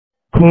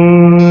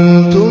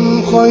كنتم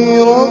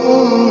خير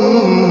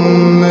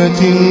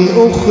أمة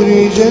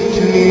أخرجت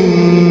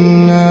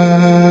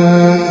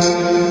للناس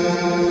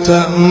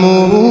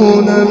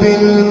تأمرون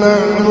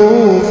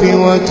بالمعروف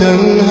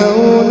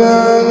وتنهون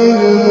عن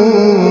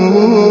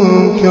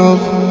المنكر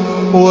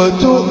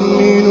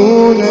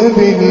وتؤمنون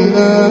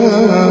بالله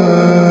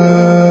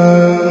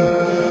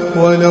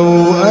ولو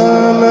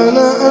آمن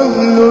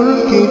أهل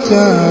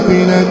الكتاب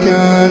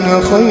لكان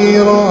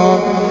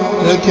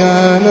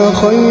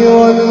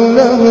خيرا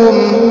لهم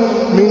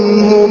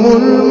منهم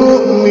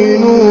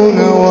المؤمنون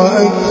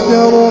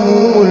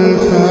وأكثرهم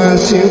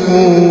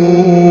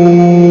الفاسقون.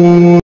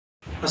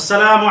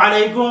 আসসালামু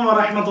আলাইকুম ওয়া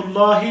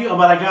রাহমাতুল্লাহি ওয়া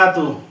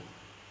বারাকাতুহু।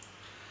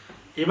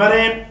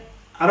 এবারে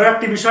আরো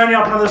একটি বিষয়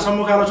নিয়ে আপনাদের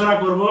সম্মুখে আলোচনা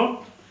করব।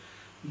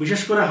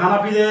 বিশেষ করে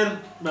হানাফিদের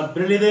বা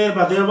ব্রেলিদের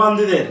বা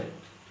দেওবন্দীদের,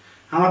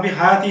 হানাফি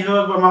হায়াতি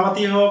হোক বা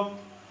মামাতি হোক,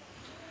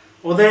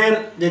 ওদের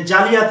যে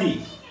জালিয়াতি,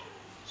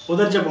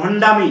 ওদের যে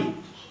ভণ্ডামি,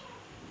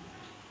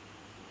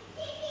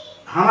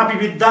 হানাফি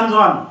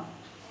বিদ্বানগণ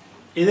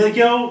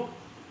এদেরকেও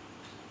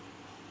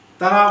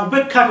তারা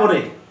উপেক্ষা করে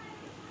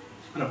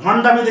মানে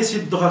ভণ্ডামিতে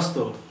সিদ্ধহস্ত।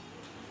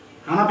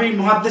 হানাফি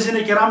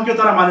মুহাদ্দিসিনে কেরামকে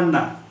তারা মানেন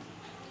না,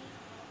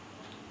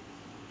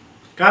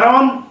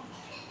 কারণ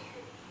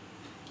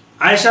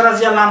আয়েশা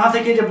রাদিয়াল্লাহু আনহা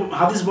থেকে যে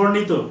হাদিস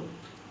বর্ণিত,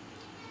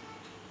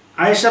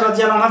 আয়েশা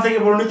রাদিয়াল্লাহু আনহা থেকে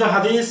বর্ণিত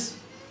হাদিস,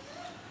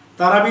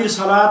 তারাবির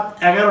সালাত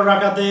 11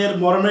 রাকাতের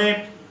মর্মে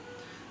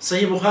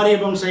সহিহ বুখারী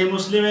এবং সহিহ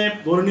মুসলিমে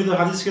বর্ণিত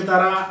হাদিসকে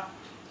তারা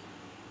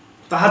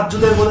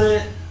তাহাজ্জুদের বলে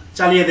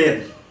চালিয়ে দেন।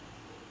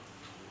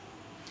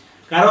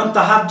 কারণ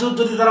তাহাজ্জুদ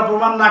যদি তারা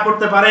প্রমাণ না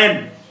করতে পারেন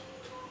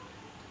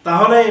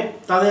তাহলে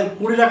তাদের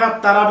 20 রাকাত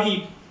তারাবি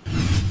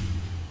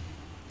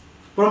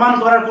প্রমাণ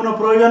করার কোনো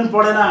প্রয়োজন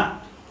পড়ে না।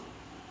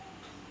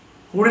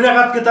 20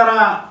 রাকাতকে তারা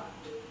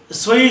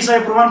সহিহ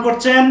হিসাবে প্রমাণ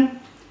করছেন,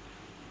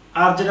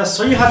 আর যেটা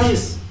সহিহ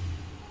হাদিস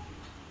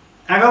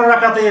 11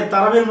 রাকাতের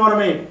তারাবির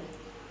মর্মে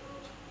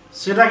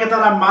সেটাকে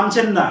তারা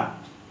মানছেন না,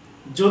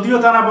 যদিও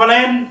তারা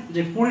বলেন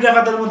যে 20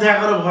 রাকাতের মধ্যে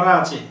 11 ভরা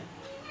আছে।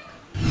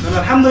 তাহলে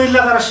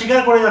আলহামদুলিল্লাহ তারা স্বীকার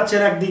করে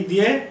যাচ্ছেন একদিক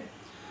দিয়ে।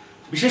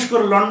 বিশেষ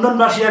করে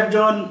লন্ডনবাসী,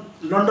 একজন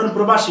লন্ডন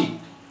প্রবাসী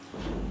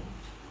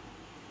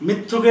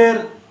মিথ্যুকের,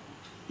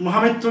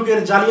 মহামিথ্যুকের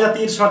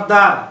জালিয়াতির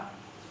সর্দার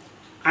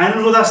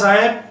আইনুল হুদা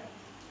সাহেব,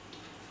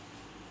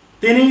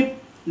 তিনি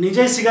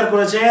নিজেই স্বীকার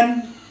করেছেন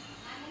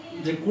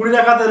যে 20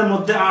 রাকাতের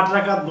মধ্যে 8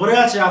 রাকাত ভরে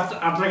আছে,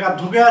 8 রাকাত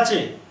ঢুকে আছে।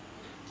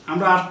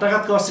 আমরা 8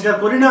 রাকাতকে অস্বীকার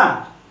করি না।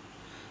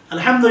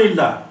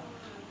 আলহামদুলিল্লাহ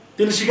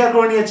তিনি স্বীকার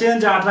করে নিয়েছেন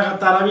যে 8 রাকাত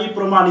তারাবি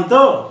প্রমাণিত,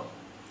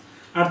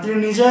 আর তিনি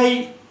নিজেই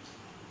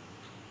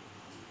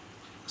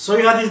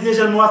সহিহ হাদিস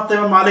দিয়েছেন মুয়াত্তা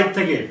এবং মালিক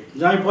থেকে,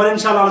 যা আমি পরে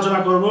ইনশাআল্লাহ আলোচনা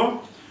করব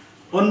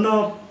অন্য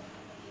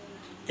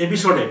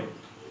এপিসোডে।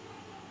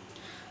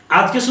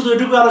 আজকে শুধু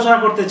এটুকু আলোচনা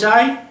করতে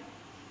চাই,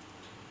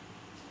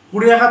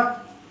 20 রাকাত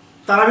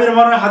তারাবির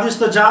মর্মে হাদিস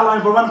তো জাল,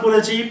 আমি প্রমাণ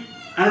করেছি।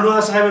 আইনুল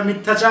হুদা সাহেবের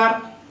মিথ্যাচার,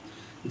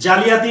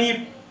 জালিয়াতি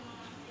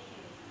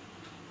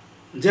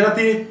যেটা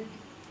তিনি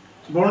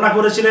বর্ণনা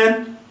করেছিলেন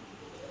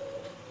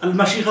আল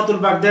মাশিখাতুল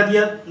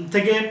বাগদাদিয়া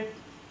থেকে,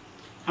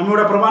 আমি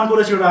ওটা প্রমাণ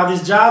করেছি, ওটা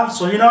হাদিস জাল,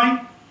 সহিহ নয়।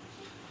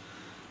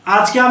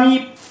 আজকে আমি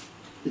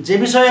যে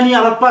বিষয়ে নিয়ে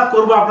আলোকপাত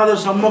করব আপনাদের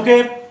সম্মুখে,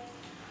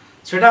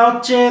 সেটা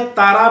হচ্ছে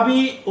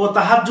তারাবি ও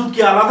তাহাজ্জুদ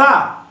কি আলাদা?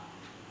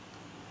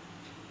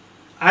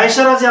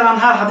 আয়েশা রাদিয়াল্লাহু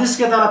আনহার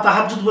হাদিসকে তারা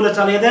তাহাজ্জুদ বলে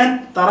চালিয়ে দেন,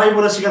 তারাই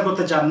বলে স্বীকার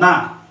করতে চান না।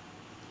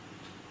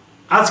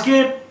 আজকে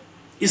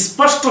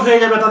স্পষ্ট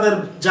হয়ে যাবে তাদের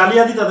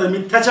জালিয়াতি, তাদের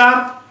মিথ্যাচার,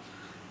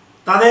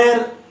 তাদের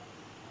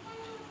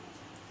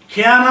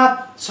খেয়ানাত,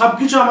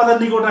 সবকিছু আমাদের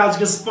নিকটে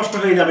আজকে স্পষ্ট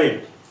হয়ে যাবে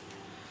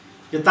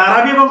যে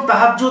তারাবি এবং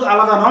তাহাজ্জুদ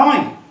আলাদা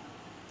নয়,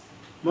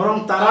 বরং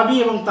তারাবি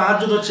এবং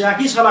তাহাজ্জুদ হচ্ছে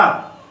একই সালাত,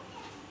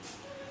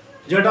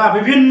 যেটা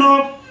বিভিন্ন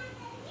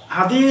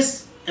হাদিস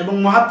এবং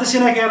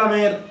মুহাদ্দিসিনে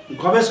কেরামের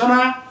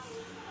গবেষণা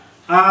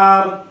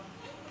আর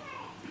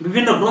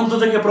বিভিন্ন গ্রন্থ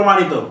থেকে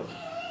প্রমাণিত।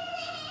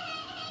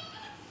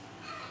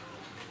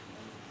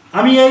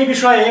 আমি এই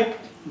বিষয়ে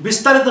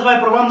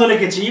বিস্তারিতভাবে প্রবন্ধ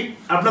লিখেছি,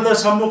 আপনাদের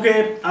সম্মুখে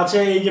আছে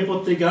এই যে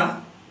পত্রিকা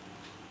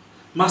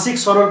মাসিক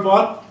সরল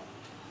পথ,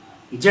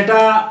 যেটা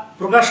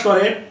প্রকাশ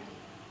করে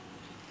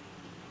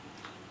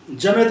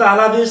জমিয়ত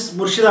আহলে হাদিস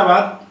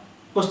মুর্শিদাবাদ,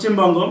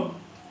 পশ্চিমবঙ্গ,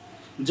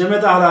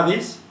 জমিয়ত আহলে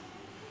হাদিস,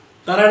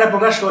 তারা এটা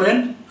প্রকাশ করেন।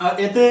 আর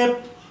এতে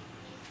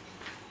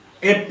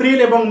এপ্রিল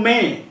এবং মে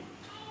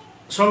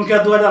সংখ্যা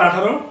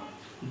 2018,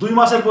 2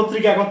 মাসের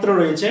পত্রিকা একত্রে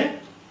রয়েছে।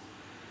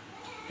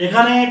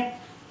 এখানে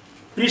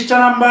পৃষ্ঠা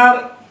নাম্বার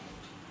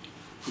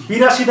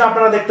 82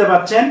 আপনারা দেখতে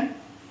পাচ্ছেন,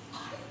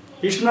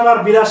 পৃষ্ঠা নাম্বার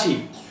 82।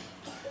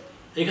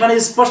 এখানে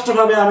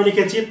স্পষ্টভাবে আমি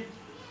লিখেছি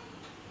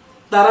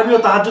তারাবি ও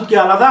তাহাজ্জুদ কি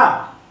আলাদা।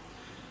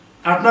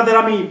 আপনাদের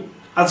আমি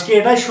আজকে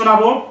এটাই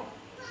শোনাবো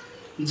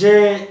যে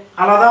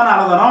আলাদা না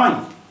আলাদা নয়।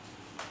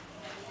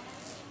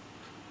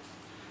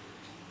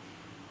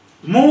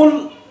 মূল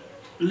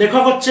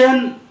লেখক হচ্ছেন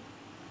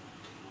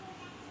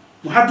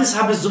মুহাদ্দিস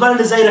হাফিজ জুবাইর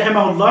লিজাই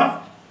রাহিমাহুল্লাহ,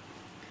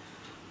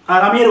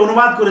 আর আমি এর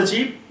অনুবাদ করেছি,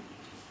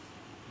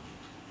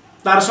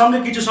 তার সঙ্গে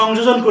কিছু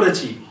সংযোজন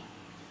করেছি।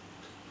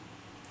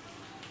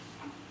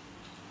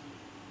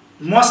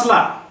 মশলা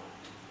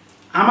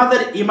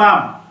আমাদের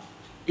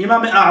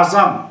ইমামে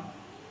আজম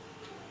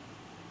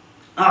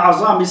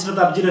ইসমে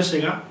তাবজিলের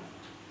শেখা।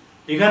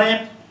 এখানে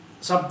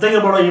সবথেকে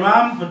বড়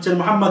ইমাম হচ্ছেন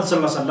মুহাম্মদ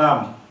সাল্লাল্লাহু আলাইহি ওয়াসাল্লাম।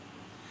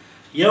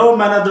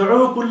 ইয়াউমা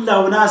নাদউ কুল্লা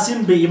উনাসিম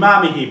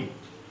বিইমামিহিম,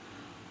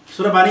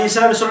 সূরা বানী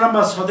ইসরাঈল সূরা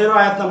নম্বর 17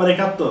 আয়াত নম্বর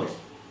 71।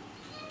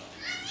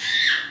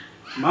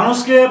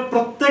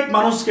 প্রত্যেক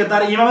মানুষকে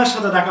তার ইমামের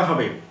সাথে ডাকা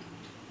হবে।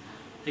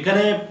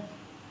 এখানে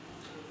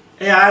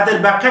এই আয়াতের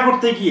ব্যাখ্যা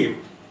করতে গিয়ে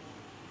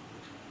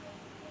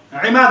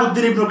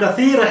ইমাদউদ্দিন ইবনে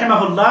কাসির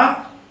রাহিমাহুল্লাহ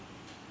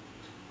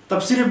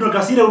তাফসীর ইবনে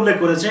কাসিরে উল্লেখ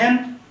করেছেন,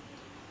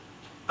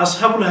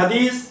 আসহাবুল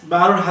হাদিস বা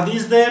আহলুল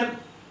হাদিসদের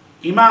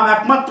ইমাম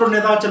একমাত্র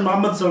নেতা হচ্ছেন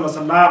মুহাম্মদ সাল্লাল্লাহু আলাইহি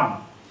ওয়াসাল্লাম।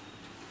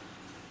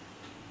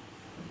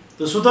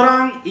 তো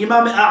সুতরাং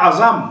ইমামে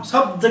আজম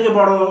সব থেকে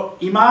বড়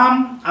ইমাম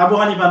আবু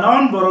হানিফা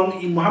নন, বরং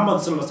মুহাম্মদ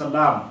সাল্লাল্লাহু আলাইহি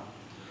ওয়াসাল্লাম।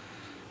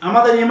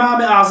 আমাদের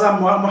ইমামে আজম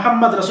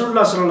মুহাম্মদ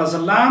রাসূলুল্লাহ সাল্লাল্লাহু আলাইহি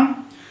ওয়াসাল্লাম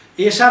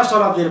এশার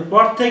সালাতের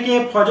পর থেকে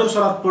ফজর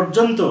সালাত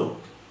পর্যন্ত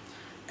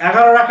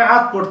 11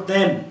 রাকাত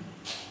পড়তেন।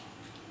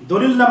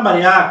 দলিল নাম্বার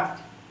 1,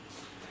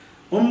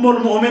 উম্মুল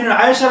মুমিনিন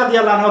আয়েশা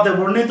রাদিয়াল্লাহু আনহা হতে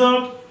বর্ণিত,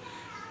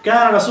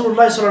 কানা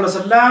রাসূলুল্লাহ সাল্লাল্লাহু আলাইহি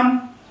ওয়াসাল্লাম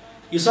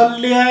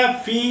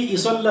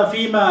ইসাল্লা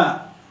ফিমা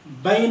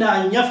বাইনা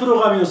আন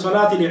ইয়াফরুগা মিন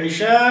সালাতিল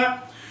ইশা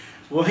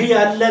ওয়া হিয়া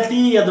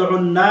আল্লাতী ইয়াদউ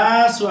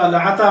আন-নাস আল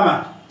আতামা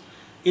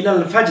ইলা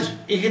আল ফজর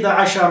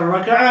 11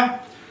 রাকাআ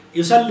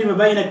ইউসাল্লিমু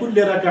বাইনা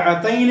কুল্লি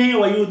রাকাআতাইনি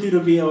ওয়া ইউতিরু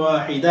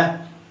বিওয়াহিদাহ।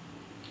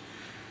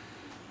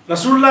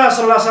 রাসূলুল্লাহ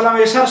সাল্লাল্লাহু আলাইহি ওয়াসাল্লাম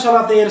ইশার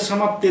সালাতের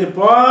সমাপ্তির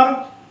পর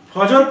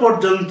ফজর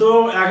পর্যন্ত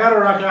 11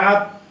 রাকাত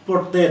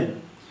পড়তেন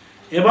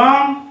এবং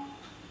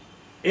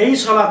এই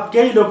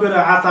সালাতকেই লোকেরা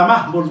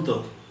আতামাহ বলতো।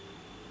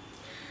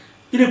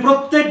 তিনি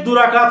প্রত্যেক 2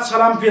 রাকাত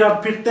সালাম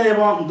ফিরতেন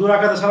এবং 2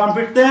 রাকাতে সালাম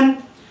ফিরতেন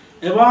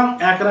এবং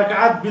 1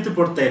 রাকাত বিতর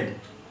পড়তেন।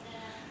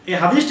 এই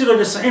হাদিসটি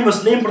রয়েছে সহিহ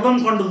মুসলিম প্রথম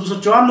খণ্ড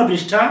 254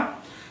 পৃষ্ঠা,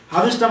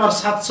 হাদিস নাম্বার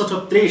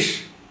 736।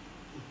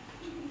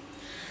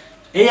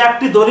 এই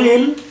একটি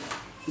দলিল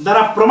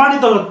দ্বারা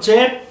প্রমাণিত হচ্ছে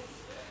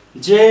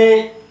যে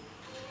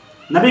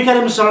নবী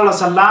করিম সাল্লাল্লাহু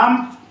আলাইহি সাল্লাম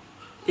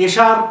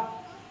এশার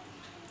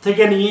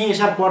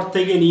পর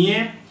থেকে নিয়ে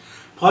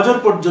ফজর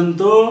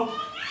পর্যন্ত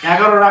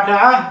 11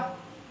 রাকাত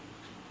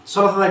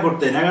সালাত আদায়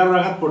করতেন, 11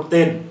 রাকাত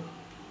পড়তেন।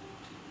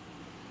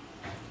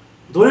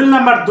 দলিল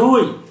নাম্বার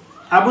 2,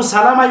 আবু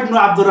সালামা ইবনে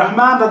আব্দুর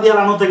রহমান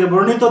রাদিয়াল্লাহু আনহু থেকে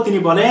বর্ণিত, তিনি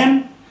বলেন,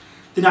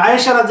 তিনি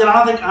আয়েশা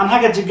রাদিয়াল্লাহু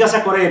আনহাকে জিজ্ঞাসা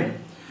করেন,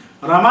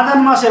 রমাদান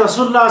মাসে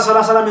রাসূলুল্লাহ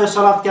সাল্লাল্লাহু আলাইহি ওয়াসাল্লামের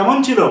সালাত কেমন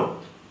ছিল?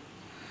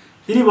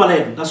 তিনি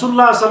বলেন,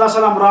 রাসূলুল্লাহ সাল্লাল্লাহু আলাইহি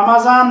ওয়াসাল্লাম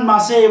রমজান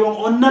মাসে এবং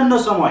অন্যান্য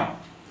সময়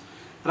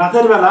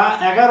রাতের বেলা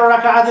 11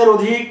 রাকাতের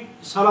অধিক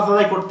সালাত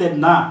আদায় করতেন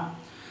না।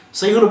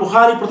 সহিহুল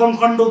বুখারী প্রথম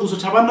খণ্ড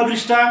 256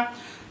 পৃষ্ঠা,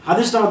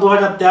 হাদিস নাম্বার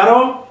 2013,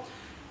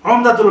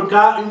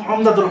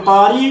 উমদাতুল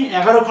কারি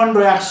 11 খণ্ড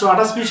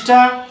 128 পৃষ্ঠা,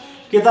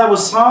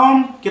 কিতাবুস সাওম,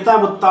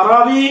 কিতাবুত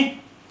তারাবী,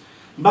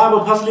 বাবু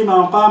ফাজলি মা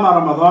কামা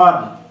রমাদান।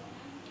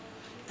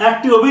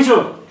 একটি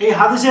অভিযোগ এই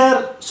হাদিসের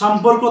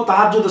সম্পর্ক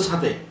তাহাজ্জুদের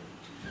সাথে,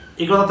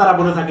 এই কথা তারা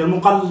বলে থাকেন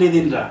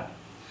মুকাল্লিদিনরা,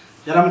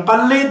 যারা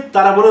মুকাল্লিদ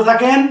তারা বলে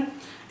থাকেন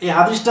এই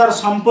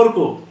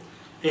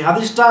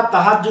হাদিসটা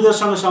তাহাজ্জুদের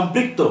সঙ্গে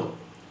সম্পৃক্ত।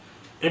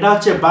 এটা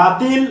হচ্ছে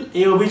বাতিল,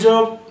 এই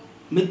অভিযোগ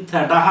মিথ্যা,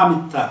 ডাহা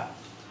মিথ্যা।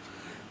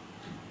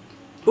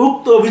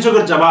 উক্ত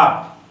অভিযোগের জবাব,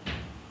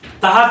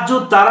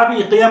 তাহাজ্জুদ, তারাবি,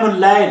 কিয়ামুল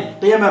লাইল,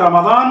 কিয়ামে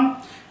রমাদান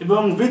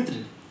এবং বিত্র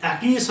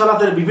একই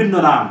সালাতের বিভিন্ন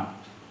নাম।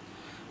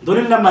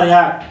 দলিল নাম্বার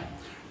 1,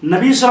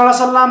 নবী সাল্লাল্লাহু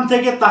আলাইহি সাল্লাম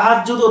থেকে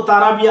তাহাজ্জুদ ও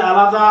তারাবি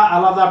আলাদা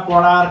আলাদা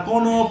পড়ার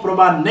কোনো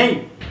প্রমাণ নেই।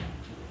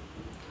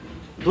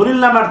 দলিল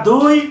নাম্বার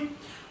 2,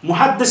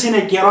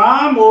 মুহাদ্দিসিনে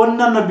কেরাম ও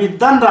অন্যান্য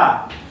বিদ্বানরা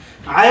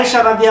আয়েশা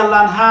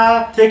রাদিয়াল্লাহু আনহা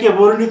থেকে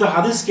বর্ণিত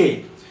হাদিসকে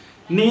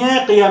নিয়ে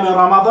কিয়ামে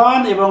রমাদান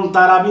এবং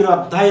তারাবির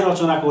অধ্যায়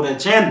রচনা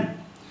করেছেন।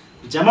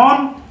 যেমন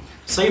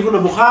সহিহুল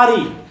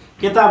বুখারী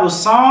কিতাবুস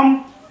সাওম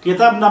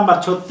কিতাব নাম্বার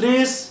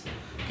 36,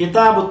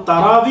 কিতাবুত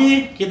তারাবি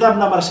কিতাব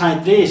নাম্বার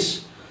 37,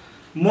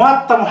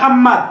 মুয়াত্তা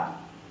মুহাম্মদ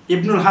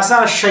ইবনুল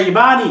হাসান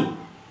আশ-শাইবানি,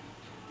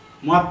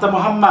 মুয়াত্তা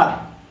মুহাম্মদ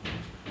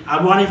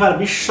আবু হানিফার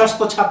বিশ্বস্ত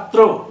ছাত্র,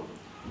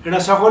 এটা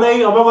সকলেই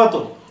অবগত।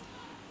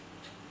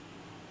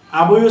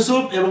 আবু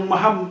ইউসুফ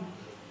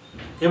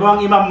এবং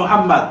ইমাম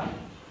মুহাম্মদ,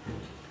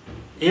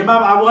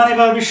 ইমাম আবু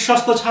হানিফার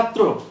বিশ্বস্ত ছাত্র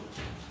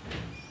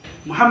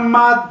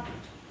মুহাম্মদ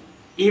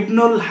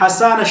ইবনুল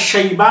হাসান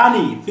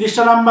আশ-শাইবানি,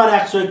 পৃষ্ঠা নাম্বার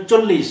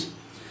 141,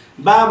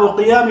 বাবু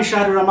কিয়ামি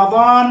শাহরি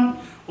রমাদান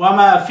ওয়া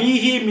মা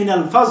ফীহি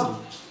মিনাল ফজল।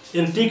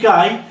 এর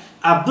টিকায়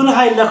আব্দুল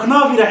হাই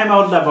লখনবী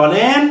রাহিমাহুল্লাহ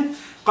বলেন,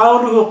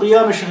 কাউলুহু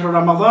কিয়ামি শাহরি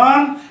রমাদান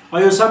ওয়া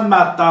ইউসাম্মা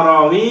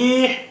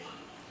তারাবীহ।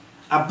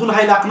 আব্দুল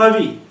হাই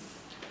লখনবী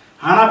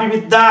হানাফি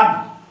বিদ্বান,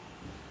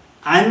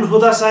 আইনুল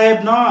হুদা সাহেব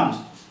নন,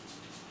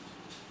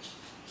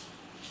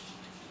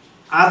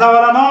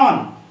 আদাওয়ালা নন,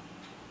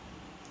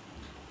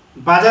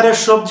 বাজারের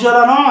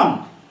সবজিওয়ালা নন,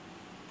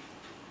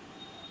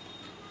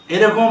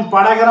 এরকম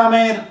পাড়া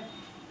গ্রামের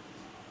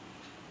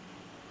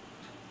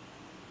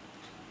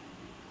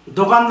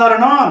দোকানদার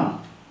নন,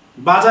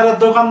 বাজারের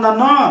দোকানদার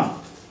নন,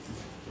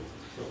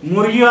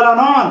 মুরগিওয়ালা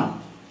নন।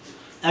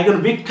 একজন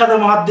বিখ্যাত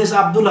মুহাদ্দিস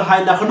আব্দুল হাই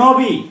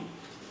লখনবী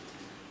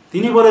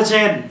তিনি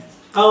বলেছেন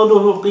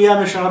কাউলুহু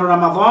কিয়ামে শাহরু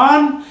রমাদান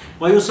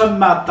ওয়া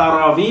ইউসাম্মা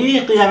তারাবিহ,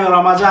 কিয়ামে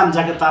রমাজান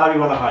যাকে তারাবি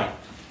বলা হয়।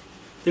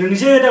 তিনি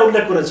নিজেই এটা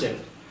উল্লেখ করেছেন,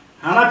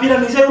 হানাফিরা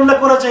নিজেই উল্লেখ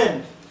করেছেন,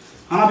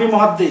 হানাফি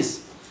মুহাদ্দিস।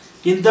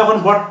 কিন্তু এখন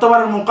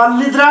বর্তমানের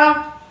মুকাল্লিদরা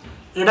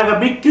এটাকে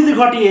বিকৃতি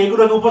ঘটিয়ে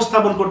এগুলোকে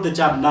উপস্থাপন করতে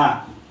চান না।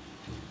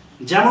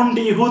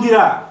 যেমনটি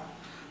ইহুদিরা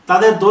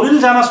তাদের দলিল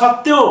জানা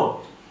সত্ত্বেও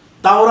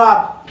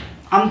তাওরাত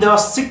আনতে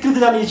অস্বীকৃতি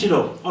জানিয়েছিল,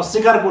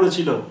 অস্বীকার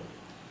করেছিল,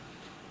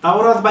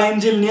 তাওরাত বা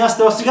ইনজিল নিয়ে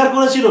আসতে অস্বীকার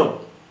করেছিল।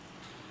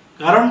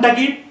 কারণটা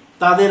কি?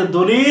 তাদের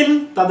দলিল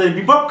তাদের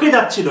বিপক্ষে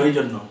যাচ্ছিল। এই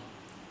জন্য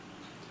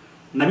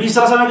নবী সাল্লাল্লাহু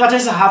আলাইহি ওয়াসাল্লামের কাছে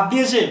এসে হাত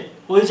দিয়েছে,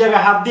 ওই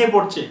জায়গায় হাত দিয়ে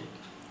পড়ছে,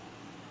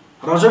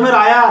 রজমের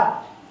আয়াত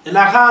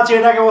লেখা আছে,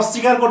 এটাকে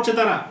অস্বীকার করছে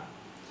তারা।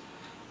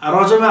 আর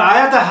রজমের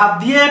আয়াতে হাত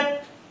দিয়ে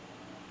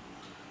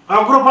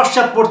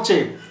অগ্রপশ্চাৎ পড়ছে।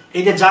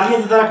 এই যে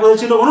জালিয়াতি তারা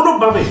করেছিল,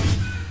 অনুরূপভাবে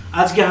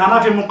আজকে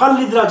হানাফি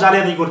মুকাল্লিদরা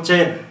জালিয়াতি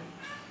করছেন।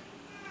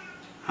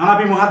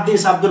 হানাফি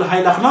মুহাদ্দিস আব্দুল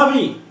হাই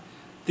লাখনবী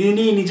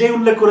তিনি নিজেই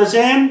উল্লেখ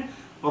করেছেন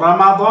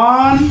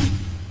রমাদান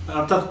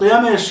অর্থাৎ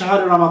কিয়ামে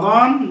শাহর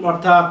রমাদান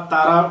অর্থাৎ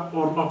তারা,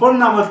 ওর অপর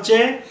নাম হচ্ছে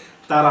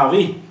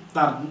তারাবিহ,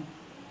 তার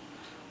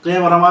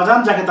কিয়াম রমাজান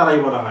যাকে তারাই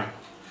বলা হয়।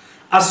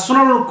 আর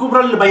সুনানুল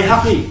কুবরা লিল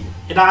বাইহাকি,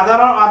 এটা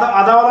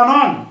আদাওয়ালা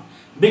নন,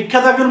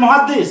 বিখ্যাত একজন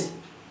মুহাদ্দিস।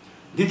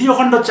 দ্বিতীয়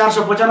খণ্ড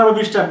 495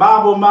 পৃষ্ঠা,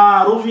 বাবু মা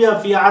রুফিয়া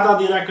ফি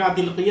আদাদি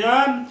রাকাতিল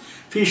কিয়াম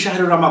ফি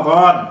শাহর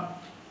রমাদান।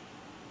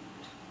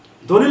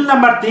 দলিল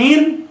নাম্বার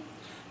 3,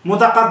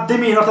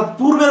 মুতাকাদ্দিমিন অর্থাৎ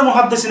পূর্বের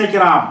মুহাদ্দিসিনে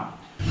কিরাম,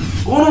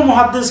 কোন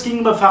মুহাদ্দিস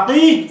কিংবা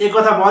ফাকিহ এই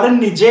কথা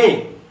বলেননি যে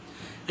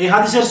এই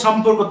হাদিসের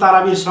সম্পর্ক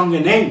তারাবির সঙ্গে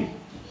নেই।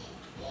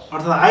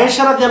 অর্থাৎ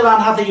আয়েশা রাদিয়াল্লাহু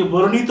আনহা থেকে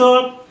বর্ণিত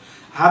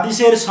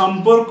হাদিসের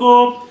সম্পর্ক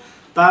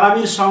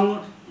তারাবির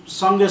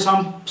সঙ্গে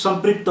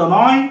সম্পৃক্ত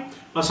নয়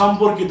বা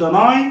সম্পর্কিত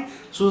নয়,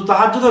 শুধু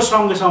তাহাজ্জুদের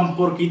সঙ্গে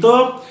সম্পর্কিত,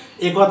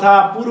 এ কথা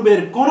পূর্বের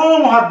কোনো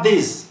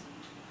মুহাদ্দিস,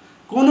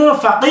 কোনো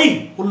ফাকিহ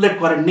উল্লেখ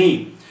করেননি।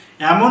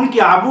 এমনকি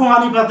আবু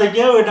হানিফা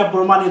থেকেও এটা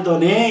প্রমাণিত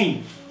নেই।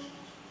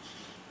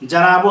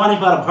 যারা আবু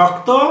হানিফার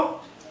ভক্ত,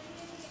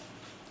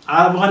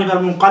 আবু হানিফার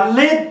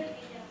মুকাল্লিদ,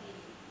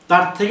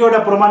 তার থেকেও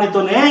এটা প্রমাণিত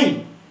নেই।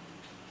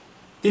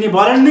 তিনি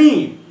বলেননি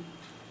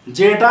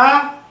যে এটা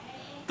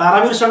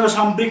তারাবির সঙ্গে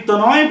সম্পৃক্ত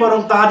নয়, বরং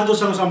তাহাজ্জুদের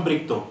সঙ্গে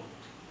সম্পৃক্ত।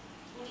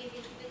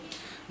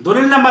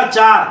 দলিল নাম্বার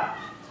 4,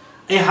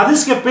 এই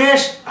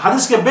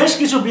হাদিসকে বেশ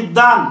কিছু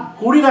বিদ্বান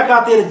 20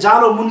 রাকাতের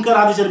জাল ও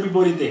মুনকার হাদিসের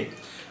বিপরীতে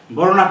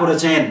বর্ণনা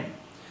করেছেন।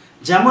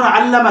 যেমন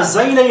আল্লামা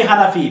যাইলাই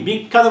হানাফি,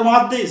 বিখ্যাত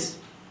মুহাদ্দিস,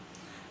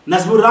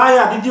 নাজবুর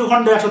রায়া দ্বিতীয়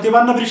খণ্ড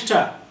 153 পৃষ্ঠা,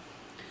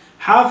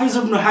 হাফিজ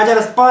ইবনে হাজার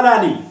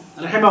আসকালানি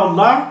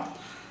রাহিমাহুল্লাহ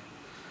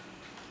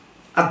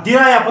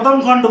আদ-দিরায়া প্রথম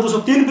খণ্ড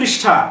 203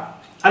 পৃষ্ঠা,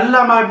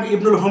 আল্লামা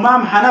ইবনুল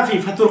হুমাম হানাফি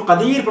ফাতুল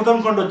কাদির প্রথম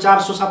খণ্ড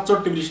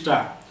 467 পৃষ্ঠা,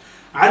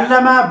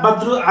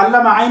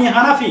 আল্লামা আইনি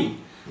হানাফি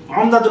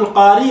উমদাতুল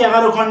কারি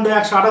 11 খণ্ড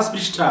 128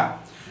 পৃষ্ঠা,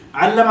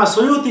 আল্লামা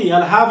সৈয়ুতি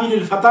আল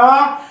হাফিজুল ফাতাওয়া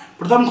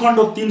প্রথম খণ্ড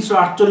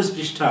 348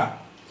 পৃষ্ঠা।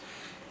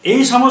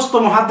 এই সমস্ত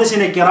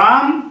মুহাদ্দিসিনে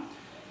কেরাম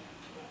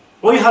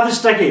ওই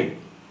হাদিসটাকে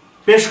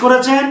পেশ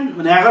করেছেন,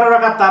 মানে 11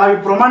 রাকাত তারাবি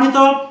প্রমাণিত,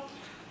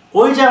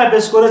 ওই জায়গায়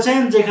পেশ করেছেন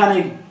যেখানে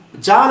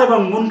জাল এবং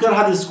মুনকার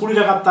হাদিস 20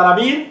 রাকাত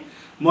তারাবির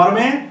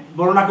মর্মে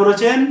বর্ণনা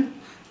করেছেন।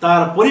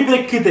 তার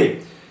পরিপ্রেক্ষিতে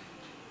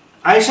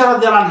আয়েশা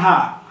রাদিয়াল্লাহু আনহা,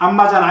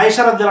 আম্মাজান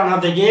আয়েশা রাদিয়াল্লাহু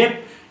আনহা থেকে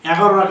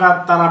 11 রাকাত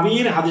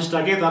তারাবির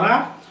হাদিসটাকে তারা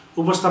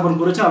উপস্থাপন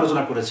করেছেন,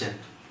 আলোচনা করেছেন।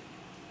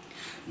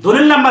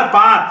 দলিল নাম্বার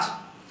 5,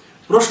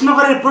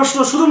 প্রশ্নকারীর প্রশ্ন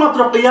শুধুমাত্র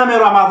কিয়ামে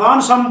রমাদান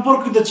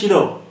সম্পর্কিত ছিল,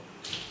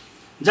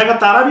 যাকে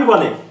তারাবি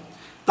বলে।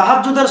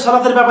 তাহাজ্জুদের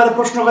সালাতের ব্যাপারে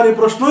প্রশ্নকারীর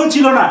প্রশ্নই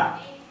ছিল না।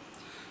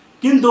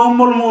 কিন্তু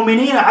উম্মুল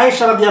মুমিনিন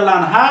আয়েশা রাদিয়াল্লাহু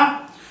আনহা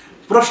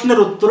প্রশ্নের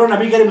উত্তরে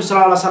নবী করিম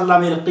সাল্লাল্লাহু আলাইহি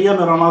সাল্লামের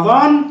কিয়ামে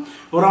রমাদান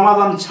ও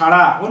রমাদান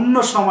ছাড়া অন্য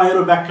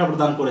সময়েরও ব্যাখ্যা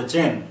প্রদান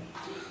করেছেন।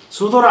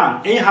 সুতরাং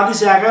এই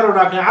হাদিসে 11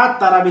 রাকাত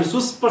তারাবির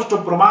সুস্পষ্ট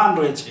প্রমাণ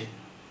রয়েছে।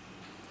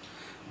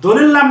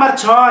 দলিল নাম্বার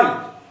 6,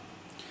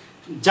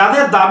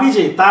 যাদের দাবি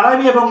যে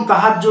তারাবি এবং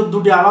তাহাজ্জুদ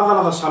দুটি আলাদা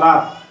আলাদা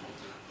সালাত,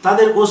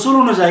 তাদের উসুল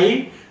অনুযায়ী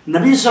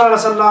নবী সাল্লাল্লাহু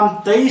আলাইহি সাল্লাম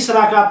 23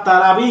 রাকাত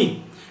তারাবি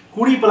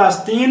 20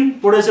 + 3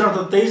 পড়েছেন,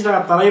 অর্থাৎ 23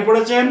 রাকাত তারাবি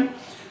পড়েছেন,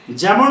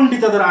 যেমনটি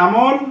তাদের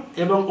আমল,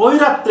 এবং ওই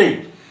রাত্রে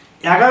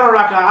 11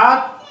 রাকাত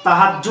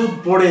তাহাজ্জুদ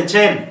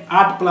পড়েছেন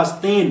 8 +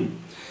 3,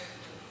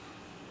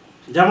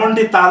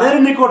 যেমনটি তাদের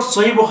নিকট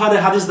সহিহ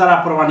বুখারীর হাদিস দ্বারা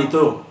প্রমাণিত।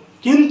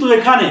 কিন্তু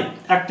এখানে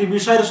একটি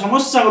বিষয়ের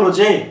সমস্যা হলো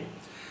যে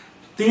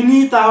তিনি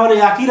তাহলে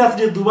একই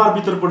রাত্রে দুবার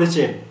বিতর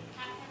পড়েছেন।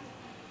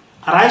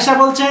 আর আয়েশা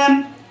বলছেন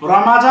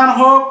রমাজান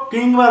হোক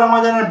কিংবা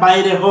রমাজানের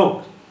বাইরে হোক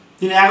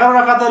তিনি 11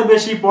 রাকাতের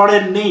বেশি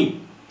পড়েননি।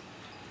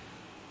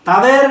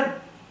 তাদের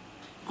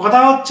কথা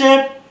হচ্ছে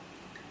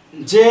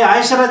যে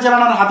আয়েশা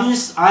রাদিয়াল্লাহু আনহার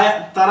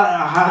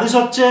হাদিস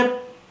হচ্ছে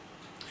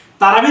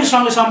তারাবির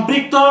সঙ্গে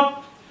সম্পৃক্ত,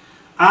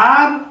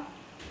 আর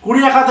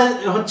 20 রাকাতে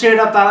হচ্ছে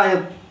এটা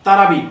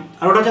তারাবি,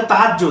 আর ওটা হচ্ছে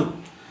তাহাজ্জুদ।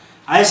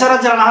 আয়েশা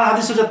রাদিয়াল্লাহু আনহার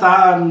হাদিস হচ্ছে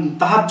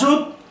তাহাজ্জুদ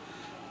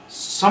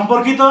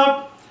সম্পর্কিত,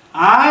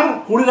 আর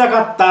 20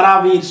 রাকাত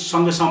তারাবির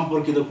সঙ্গে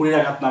সম্পর্কিত 20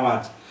 রাকাত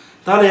নামাজ।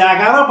 তাহলে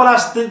 11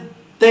 +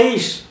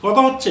 23 কত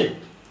হচ্ছে?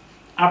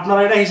 আপনারা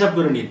এটা হিসাব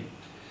করে নিন।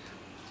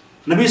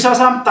 নবী সাল্লাল্লাহু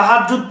আলাইহি ওয়াসাল্লাম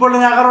তাহাজ্জুদ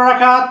পড়লেন 11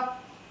 রাকাত,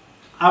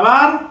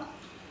 আবার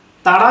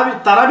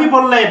তারাবি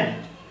পড়লেন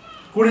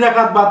 20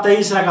 রাকাত বা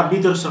 23 রাকাত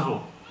বিতর সহ।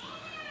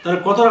 তাহলে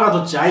কত রাকাত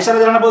হচ্ছে? আয়েশা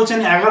রাদিয়াল্লাহু আনহা বলছেন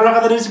 11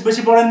 রাকাতের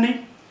বেশি পড়েননি।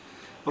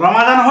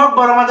 রমাদান হোক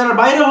বা রমাদানের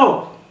বাইরে হোক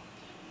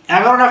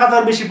 11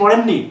 রাকাতের বেশি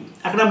পড়েননি,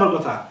 এক নম্বর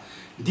কথা।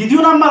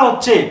 দ্বিতীয় নাম্বার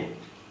হচ্ছে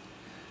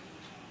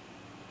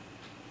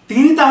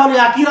তিনি তাহলে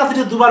একই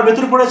রাত্রে দুবার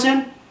বিতর পড়েছেন।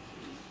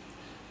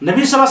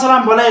 নবী সাল্লাল্লাহু আলাইহি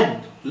ওয়াসাল্লাম বলেন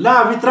লা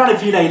বিতরানি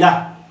ফি লাইলা,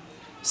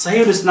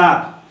 সহিহুল ইসনাদ,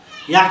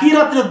 একই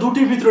রাত্রে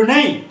দুটি বিতর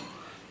নেই।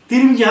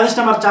 তিরমিজি হাদিস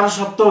নাম্বার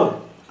 470,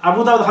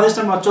 আবু দাউদ হাদিস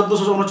নাম্বার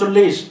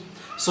 1439,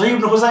 সহিহ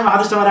ইবনে খুজাইমা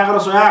হাদিস নাম্বার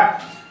 1101,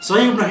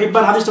 সহিহ ইবনে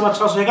হিব্বান হাদিস নাম্বার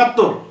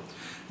 671।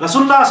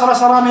 রাসূলুল্লাহ সাল্লাল্লাহু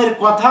আলাইহি ওয়াসাল্লামের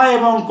কথা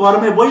এবং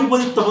কর্মে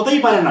বৈপরীত্য হতেই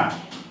পারে না।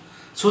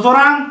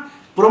 সুতরাং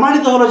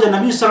প্রমাণিত হলো যে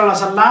নবী সাল্লাল্লাহু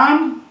আলাইহি ওয়াসাল্লাম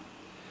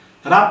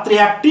রাত্রে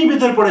একটি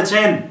বিতর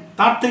পড়েছেন,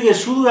 তার থেকে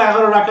শুধু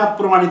 11 রাকাত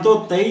প্রমাণিত,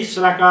 23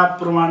 রাকাত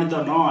প্রমাণিত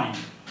নয়।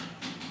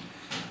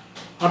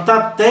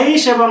 অর্থাৎ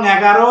 23 এবং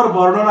 11-র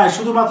বর্ণনায়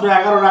শুধুমাত্র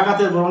 11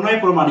 রাকাতের বর্ণনায়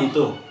প্রমাণিত।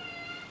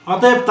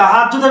 অতএব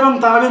তাহাজ্জুদ এবং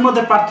তারাবির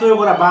মধ্যে পার্থক্য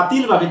করা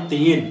বাতিল বা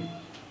ভিত্তিহীন।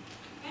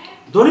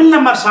 দলিল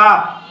নাম্বার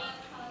 7,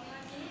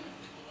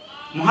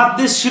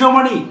 মুহাদ্দিস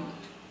শিরোমণি,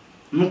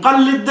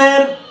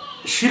 মুকাল্লিদদের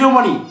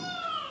শিরোমণি,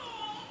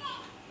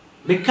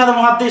 বিখ্যাত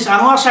মুহাদ্দিস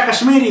আনোয়ার শাহ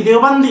কাশ্মীরি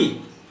দেওবন্দি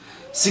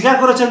স্বীকার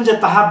করেছেন যে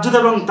তাহাজ্জুদ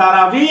এবং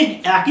তারাবি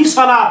একই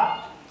সালাত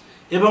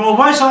এবং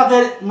উভয়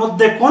সালাতের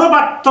মধ্যে কোনো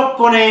পার্থক্য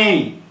নেই।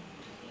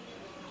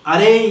 আর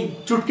এই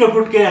চুটকে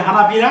ফুটকে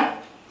হানাফিরা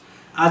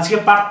আজকে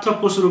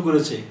পার্থক্য শুরু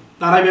করেছে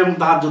তারাবি এবং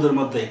তাহাজ্জুদের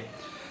মধ্যে।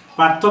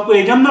 পার্থক্য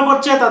এই জন্য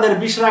করছে তাদের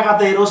 20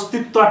 রাকাতের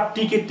অস্তিত্ব আর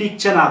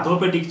টিকছে না,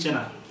 ধোপে টিকছে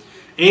না,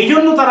 এই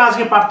জন্য তারা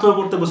আজকে পার্থক্য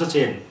করতে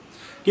বসেছেন।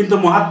 কিন্তু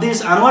মুহাদ্দিস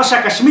আনোয়ার শাহ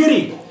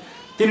কাশ্মীরি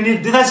তিনি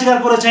নির্দ্বিধায় স্বীকার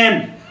করেছেন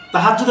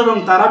তাহাজ্জুদ এবং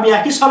তারাবি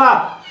একই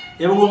সালাত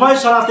এবং উভয়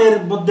সালাতের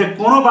মধ্যে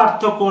কোনো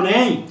পার্থক্য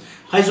নেই।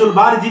 ফাইজুল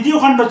বারি দ্বিতীয়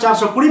খণ্ড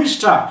 420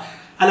 পৃষ্ঠা,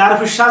 আল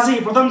আরফিস শাজি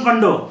প্রথম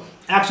খণ্ড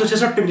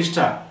 166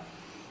 পৃষ্ঠা।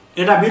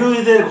 এটা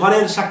বিরোধীদের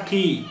ঘরের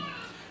সাক্ষী।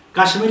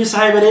 কাশ্মীরি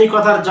সাহেবের এই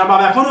কথার জবাব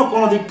এখনো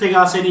কোনো দিক থেকে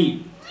আসেনি।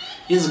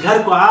 ইস ঘর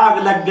কো আগ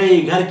লাগ গই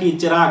ঘর কি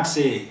চিরাগ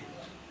সে,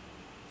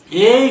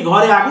 এই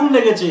ঘরে আগুন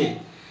লেগেছে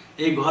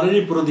এই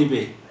ঘরেরই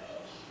প্রদীপে।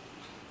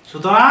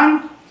 সুতরাং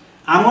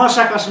আনোয়ার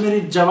শাহ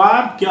কাশ্মীরির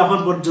জবাব কেউ এখন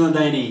পর্যন্ত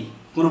দেয়নি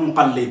কোনো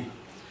মুকাল্লিদ।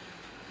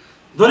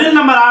 দলিল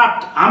নাম্বার 8,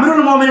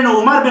 আমিরুল মুমিনিন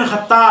উমর বিন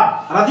খাত্তাব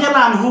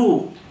রাদিয়াল্লাহু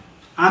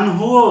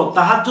আনহু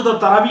তাহাজ্জুদ ও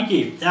তারাবিকে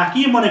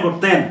একই মনে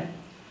করতেন।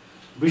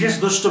 বিশেষ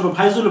দ্রষ্টব্য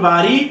ফাইজুল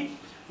বারি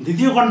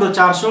দ্বিতীয় খণ্ড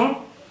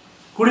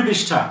 420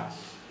 পৃষ্ঠা।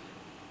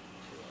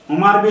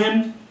 উমর বিন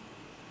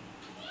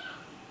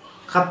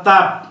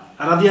খাত্তাব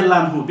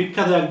রাদিয়াল্লাহু আনহু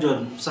বিখ্যাত একজন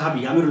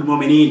সাহাবী আমিরুল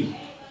মুমিনিন,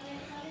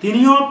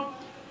 তিনিও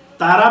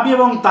তারাবি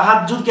এবং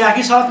তাহাজ্জুদকে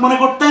একই সালাত মনে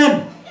করতেন।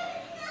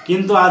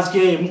 কিন্তু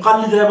আজকে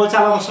মুকাল্লিদরা বলছে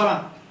আলাদা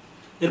সালাত,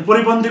 এর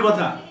পরিপন্থী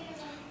কথা।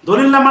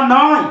 দলিল নাম্বার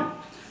 9,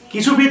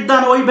 কিছু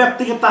বিদ্বান ওই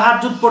ব্যক্তিকে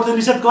তাহাজ্জুদ পড়তে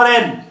নিষেধ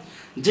করেন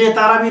যে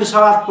তারাবির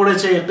সালাত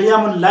পড়েছে।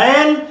 কিয়ামুল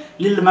লাইল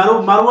লিল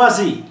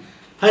মারওয়াসি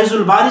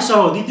ফাইজুল বারি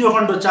সহ দ্বিতীয়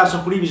খণ্ড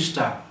 420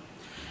 পৃষ্ঠা।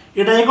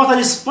 এটা এই কথার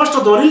স্পষ্ট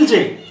দলিল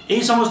যে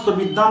এই সমস্ত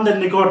বিদ্বানদের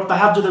নিকট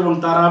তাহাজ্জুদ এবং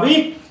তারাবি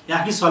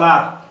একই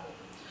সালাত।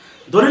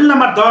 দলিল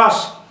নাম্বার 10,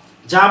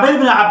 জাবের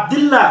বিন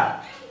আব্দুল্লাহ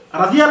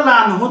রাদিয়াল্লাহু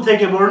আনহু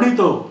থেকে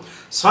বর্ণিত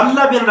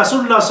সাল্লা বিন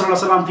রাসূলুল্লাহ সাল্লাল্লাহু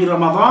আলাইহি ওয়াসাল্লাম ফি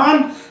রমাদান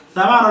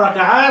 8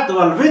 রাকাত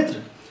ওয়াল বিতর,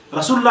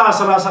 রাসূলুল্লাহ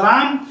সাল্লাল্লাহু আলাইহি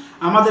ওয়াসাল্লাম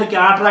আমাদেরকে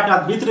 8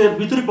 রাকাত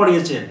বিতর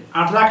পড়িয়েছেন,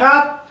 8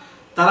 রাকাত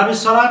তারাবির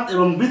সালাত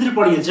এবং বিতর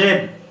পড়িয়েছেন।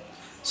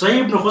 সহিহ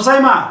ইবনে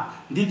খুজাইমা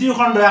দ্বিতীয়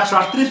খণ্ড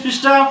 138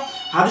 পৃষ্ঠা,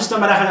 হাদিস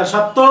নাম্বার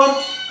 1070,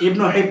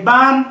 ইবনে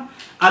হিব্বান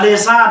আল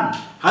ইহসান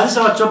হাদিস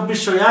নাম্বার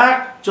 2401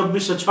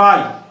 2406।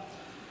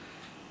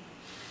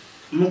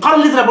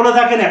 মুকাল্লিদরা বলে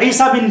থাকেন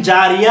ঈসা বিন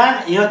জারিয়া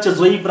এ হচ্ছে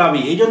জয়ীফ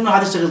রাবী, এই জন্য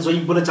হাদিসটাকে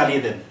জয়ীফ বলে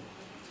চালিয়ে দেন।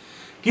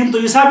 কিন্তু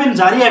ঈসা বিন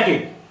জারিয়াকে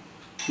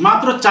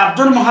মাত্র 4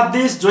 জন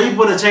মুহাদ্দিস জয়ীফ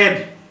বলেছেন,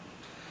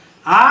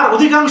 আর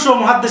অধিকাংশ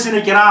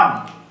মুহাদ্দিসিনে কেরাম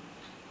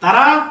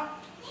তারা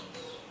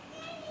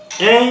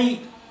এই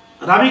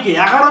রাবীকে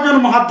 11 জন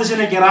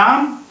মুহাদ্দিসিনে কেরাম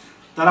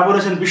তারা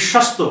বলেছেন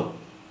বিশ্বস্ত।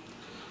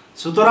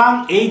 সুতরাং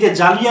এই যে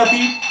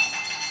জালিয়াতি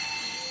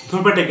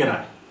ধূপে টেকে না,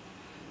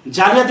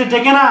 জালিয়াতি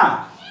টেকে না।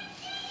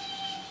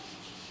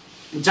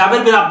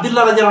 জাবের বিন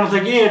আব্দুল্লাহ রাদিয়াল্লাহু আনহু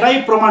থেকে এটাই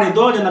প্রমাণিত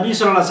যে নবী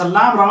সাল্লাল্লাহু আলাইহি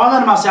ওয়াসাল্লাম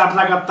রমাদান মাসে 8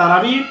 রাকাত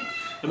তারাবি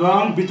এবং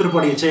বিতর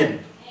পড়িয়েছেন।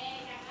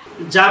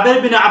 জাবের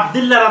বিন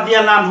আব্দুল্লাহ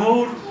রাদিয়াল্লাহু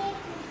আনহুর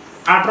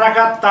 8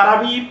 রাকাত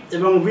তারাবি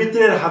এবং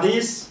বিতরের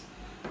হাদিস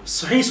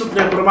সহিহ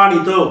সূত্রে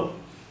প্রমাণিত।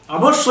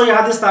 অবশ্যই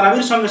হাদিস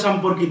তারাবির সঙ্গে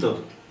সম্পর্কিত।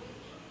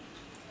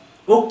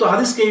 উক্ত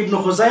হাদিসকে ইবনে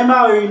খুজাইমা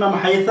ও ইমাম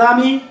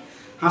হাইতামি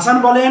হাসান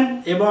বলেন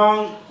এবং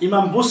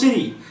ইমাম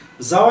বুসিরি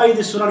জাওয়াইদ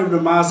সুনান ইবনে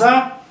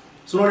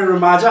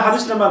মাজাহ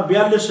হাদিস নাম্বার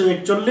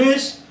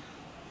 4241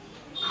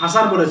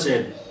 হাসান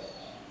বলেছেন।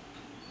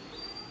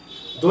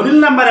 দলিল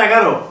নাম্বার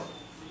 11,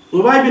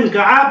 উবাই বিন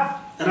কাআব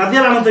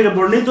রাদিয়াল্লাহু আনহু থেকে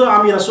বর্ণিত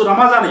আমি রাসূল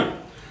রমাদানে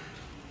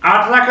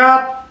 8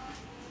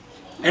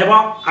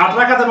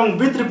 রাকাত এবং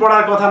বিতর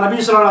পড়ার কথা নবী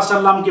সাল্লাল্লাহু আলাইহি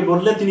ওয়াসাল্লামকে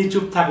বললে তিনি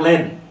চুপ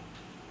থাকলেন।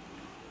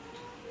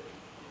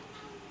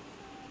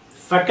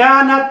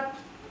 ফাকানাত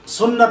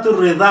সুন্নাতুর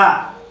রিদা,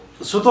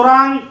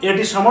 সুতরাং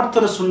এটি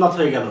সমর্থনের সুন্নাত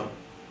হয়ে গেল।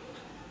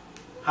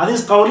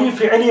 হাদিস কাউলি,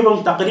 ফি'লি এবং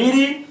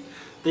তাকরিরি,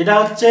 এটা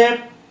হচ্ছে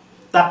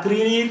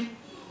তাকরিরির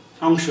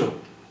অংশ,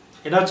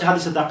 এটা হচ্ছে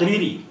হাদিসে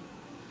তাকরিরি,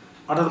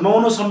 অর্থাৎ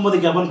মৌন সম্মতি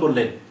জ্ঞাপন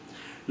করলেন।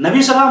 নবী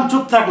সাল্লাল্লাহু আলাইহি ওয়াসাল্লাম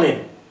চুপ থাকলেন,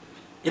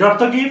 এর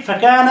অর্থ কি?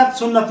 ফাকানাত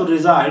সুন্নাতুর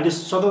রিজা, এটি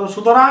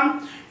সুতরাং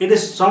এটি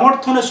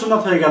সমর্থনের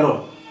সুন্নাত হয়ে গেল।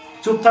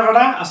 চুপ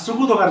থাকাটা আর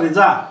সুকুত আর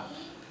রিজা,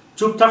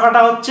 চুপ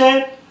থাকাটা হচ্ছে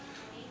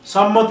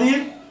সম্মতির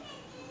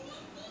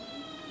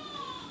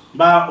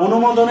বা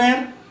অনুমোদনের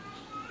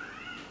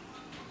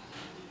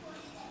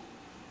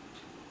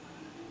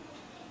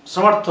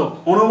সমর্থক,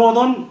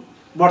 অনুমোদন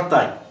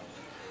বর্তায়,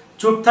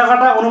 চুপ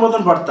থাকাটা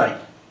অনুমোদন বর্তায়।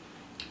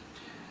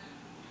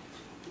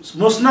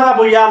 মুসনাদ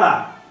আবু ইয়ালা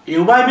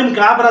উবাই বিন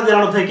কাব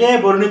রাদিয়াল্লাহু থেকে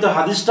বর্ণিত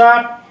হাদিসটা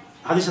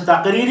হাদিসে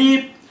তাকরিরি,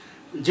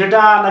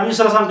 যেটা নবী সাল্লাল্লাহু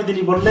আলাইহি ওয়াসাল্লামকে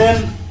তিনি বললেন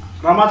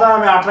রমাদান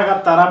আমি 8 রাকাত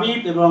তারাবি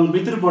এবং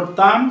বিতর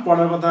পড়তাম,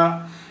 পড়ার কথা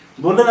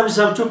বললেন, নবী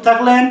সাল্লাল্লাহু চুপ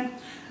থাকলেন।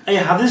 এই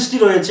হাদিসটি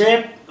রয়েছে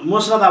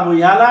মুসনাদ আবু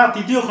ইয়ালা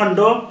 3য় খণ্ড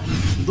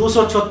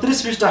 236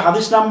 পৃষ্ঠা,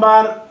 হাদিস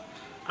নাম্বার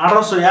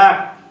 1801।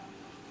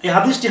 এই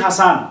হাদিসটি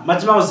হাসান,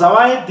 মাজমাউজ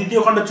জাওয়ায়েদ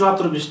 2য় খণ্ড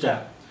 74 পৃষ্ঠা।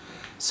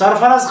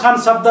 সরফরাজ খান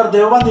সফদর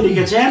দেওবন্দি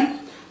লিখেছেন,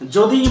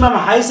 যদি ইমাম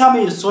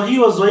হাইসামির সহি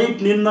ও জয়ীফ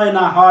নির্ণয়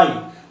না হয়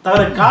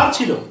তাহলে কার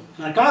ছিল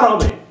না কার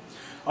হবে?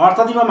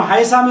 অর্থাৎ ইমাম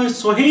হাইসামির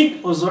সহি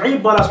ও জয়ীফ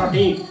বলা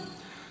সঠিক,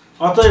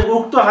 অতএব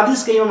উক্ত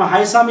হাদিসকে ইমাম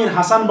হাইসামির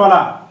হাসান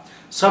বলা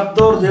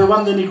সফদর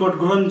দেওবন্দির নিকট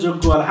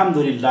গ্রহণযোগ্য।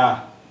 আলহামদুলিল্লাহ।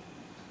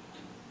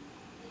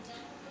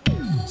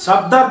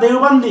 সফদর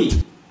দেওবন্দি,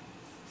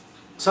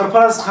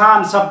 সরফরাজ খান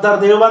সফদর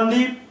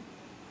দেওবন্দি,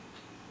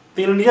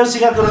 তিনি নিজেও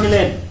স্বীকার করে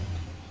নিলেন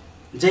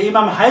যে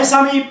ইমাম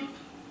হাইসামি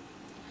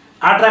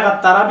 8 রাকাত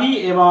তারাবি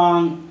এবং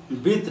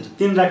বিতর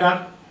 3 রাকাত,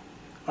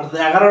 অর্থাৎ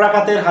 11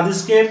 রাকাতের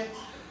হাদিসকে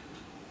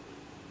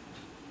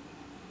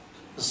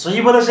সহি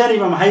বলেছেন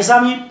ইমাম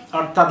হাইসামি,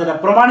 অর্থাৎ এটা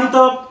প্রমাণিত।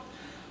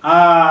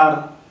 আর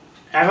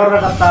 11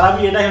 রাকাত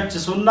তারাবি এটাই হচ্ছে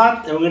সুন্নাত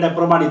এবং এটা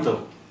প্রমাণিত,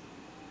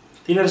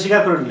 তিনি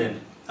স্বীকার করে নিলেন।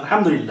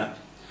 আলহামদুলিল্লাহ।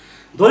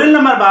 দলিল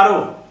নাম্বার 12,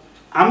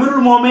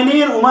 আমিরুল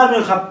মুমিনিন উমর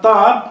বিন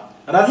খাত্তাব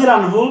রাদিয়াল্লাহু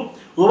আনহু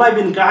উবাই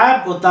বিন কাব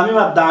ও তামিম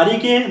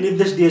আদ-দারিকে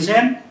নির্দেশ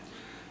দিয়েছেন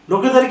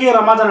লোকেদেরকে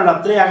রমাদানের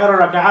রাত্রে 11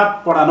 রাকাত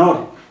পড়ানোর।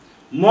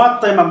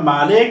 মুয়াত্তা ইমাম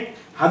মালিক,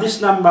 হাদিস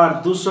নাম্বার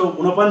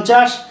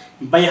 249,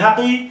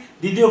 বাইহাকি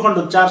 2য় খণ্ড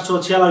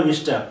 496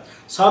 পৃষ্ঠা,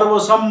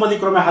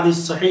 সর্বসম্মতিক্রমে হাদিস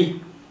সহিহ।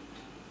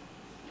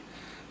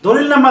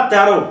 দলিল নাম্বার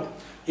 13,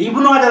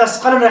 ইবনু হাজার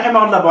আসকালানী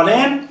রাহিমাহুল্লাহ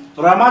বলেন,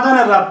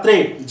 রমাদানের রাত্রে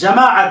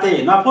জামাআতে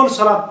নফল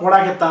সালাত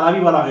পড়াকে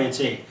তারাবি বলা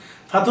হয়েছে।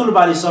 ফাতুল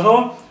বারি সহ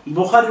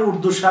বুখারীর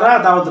উর্দু সারা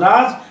দাউদ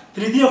রাজ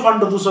 3য়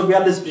খণ্ড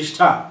 242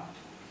 পৃষ্ঠা।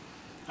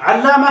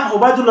 আল্লামা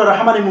উবাইদুল্লাহ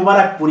রহমান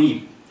মুবারকপুরি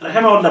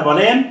রাহিমাহুল্লাহ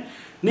বলেন,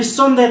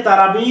 নিঃসন্দেহে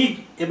তারাবি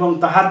এবং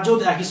তাহাজ্জুদ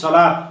একই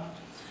সালাত।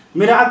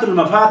 মিরাআতুল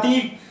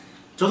মাফাতিহ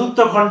 4th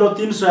খণ্ড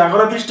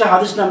 311 পৃষ্ঠা,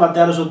 হাদিস নাম্বার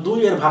 1302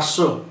 এর ভাষ্য।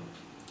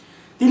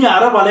 তিনি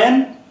আরো বলেন,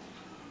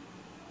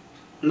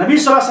 নবী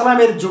সাল্লাল্লাহু আলাইহি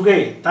ওয়াসাল্লামের যুগে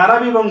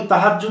তারাবি এবং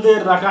তাহাজ্জুদের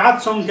রাকাত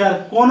সংখ্যার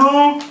কোনো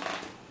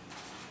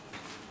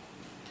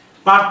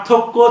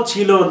পার্থক্য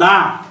ছিল না।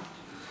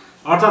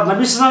 অর্থাৎ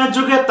নবী সাল্লাল্লাহু আলাইহি ওয়াসাল্লামের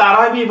যুগে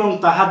তারাবি এবং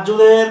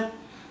তাহাজ্জুদের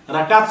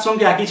রাকাত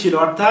সংখ্যা একই ছিল,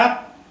 অর্থাৎ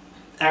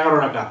 11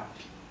 রাকাত,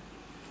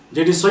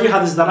 যেটি সহিহ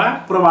হাদিস দ্বারা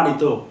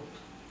প্রমাণিত।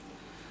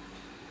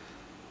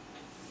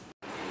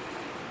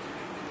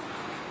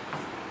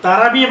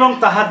 তারাবি এবং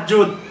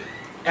তাহাজ্জুদ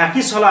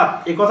একই সালাত,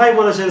 এই কথাই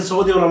বলেছেন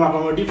সৌদি উলামা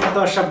কমিটি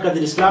ফাতোয়া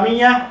শাবকাতুল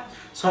ইসলামিয়া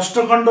 6ষ্ঠ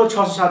খণ্ড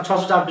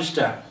 604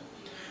 পৃষ্ঠা।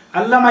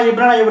 আল্লামা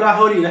ইব্রাহিম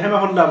রাহরি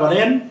রাহিমাহুল্লাহ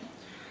বলেন,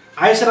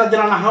 আয়েশা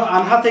রাদিয়াল্লাহু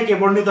আনহা থেকে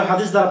বর্ণিত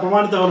হাদিস দ্বারা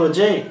প্রমাণিত হলো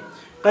যে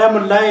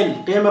কিয়ামুল লাইল,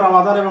 কিয়াম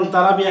রমাদান এবং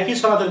তারাবি একই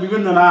সালাতের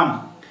বিভিন্ন নাম।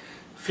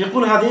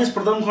 ফিকুল হাদিস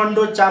 1ম খণ্ড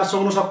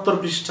 469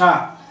 পৃষ্ঠা।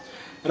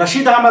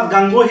 রশিদ আহমদ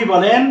গাঙ্গোহী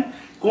বলেন,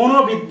 কোন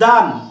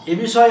বিদ্বান এ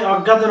বিষয়ে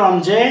অজ্ঞাত নন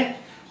যে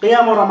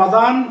কিয়াম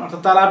রমাদান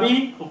অর্থাৎ তারাবি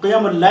ও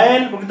কিয়ামুল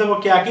লাইল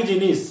প্রকৃতপক্ষে একই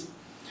জিনিস।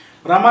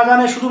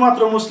 রমাদানে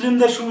শুধুমাত্র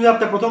মুসলিমদের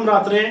সুবিধার্থে প্রথম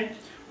রাত্রে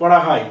পড়া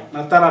হয়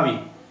না তারাবি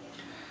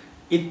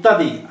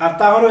ইত্যাদি, আর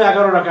তা হলো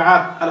 11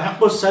 রাকাত। আল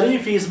হাক্কুস শরীফ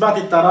ফি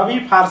ইসবাতিত তারাবি,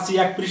 ফারসি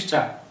 1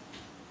 পৃষ্ঠা।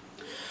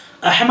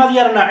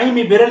 আহমদিয়ার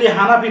নাঈমি বেরেলি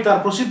হানাফি তার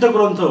প্রসিদ্ধ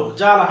গ্রন্থ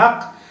জাল হক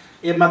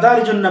এ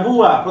মাদারিজুন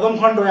নবুয়া 1ম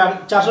খণ্ড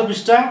 400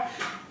 পৃষ্ঠা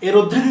এর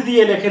উদ্ধৃতি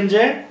দিয়ে লেখেন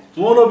যে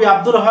মৌলভী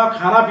আব্দুল হক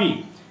হানাফি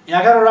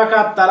 11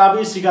 রাকাত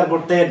তারাবি স্বীকার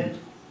করতেন।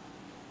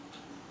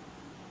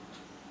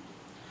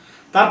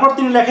 তারপর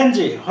তিনি লেখেন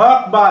যে হক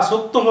বা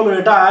সত্য হলো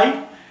এটাই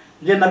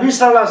যে নবী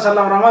সাল্লাল্লাহু আলাইহি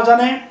ওয়াসাল্লাম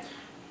রমাজানে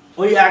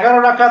ওই 11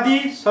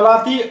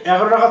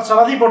 রাকাত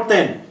সালাতই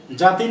পড়তেন,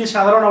 যা তিনি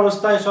সাধারণ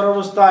অবস্থায়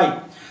সর্বাবস্থায়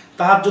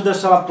তাহাজ্জুদের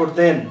সালাত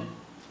পড়তেন।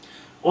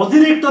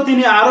 অতিরিক্ত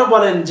তিনি আরো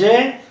বলেন যে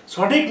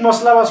সঠিক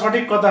মসলা বা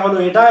সঠিক কথা হলো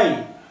এটাই,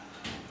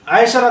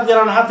 আয়েশা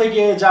রাদিয়াল্লাহু আনহা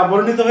থেকে যা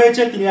বর্ণিত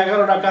হয়েছে তিনি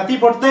 11 রাকাতই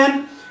পড়তেন,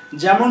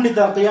 যেমনটি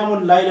তার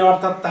কিয়ামুল লাইল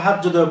অর্থাৎ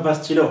তাহাজ্জুদের অভ্যাস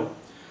ছিল।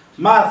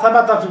 মা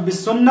সাবাতা ফি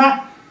বিসুন্নাহ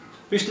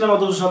পৃষ্ঠা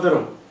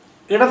 217।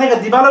 এটা থেকে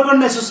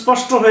দিবালোকন্যে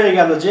সুস্পষ্ট হয়ে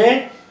গেল যে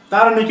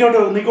তার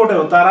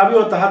নিকটেও তারাবি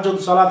ও তাহাজ্জুদ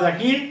সালাত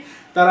একই,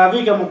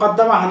 तरावी का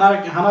मुकदमा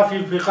हनाफी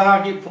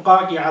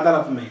फुकाहा की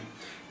अदालत में।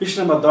 पृष्ठ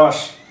नंबर 10।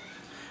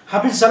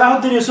 हाफिज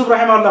सलाहुद्दीन यूसुफ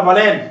रहमाहुल्लाह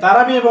বলেন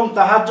তারাবি এবং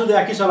তাহাজ্জুদ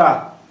একই সালাত।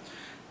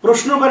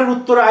 প্রশ্নকারীর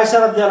উত্তরে আয়েশা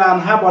রাদিয়াল্লাহু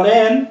আনহা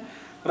বলেন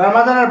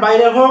রমাজানের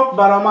বাইরে হোক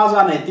বা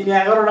রমাজানে তিনি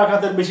 11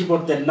 রাকাতের বেশি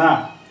পড়তেন না।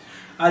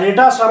 আর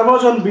এটা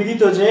সর্বজন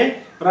বিদিত যে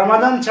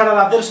রমাজান ছাড়া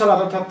রাতের সালাত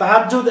অর্থাৎ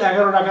তাহাজ্জুদ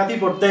 11 রাকাতই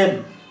পড়তেন।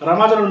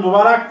 রমাজানুল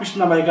মুবারক পৃষ্ঠা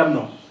নম্বর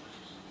 51।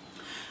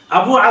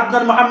 আবু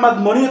আদনান মোহাম্মদ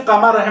মনির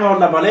কামার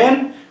রাহিমাহুল্লাহ বলেন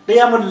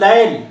কিয়ামুল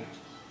লাইল,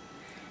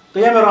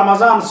 কিয়ামে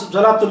রমাজান,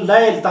 সালাতুল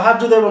লাইল,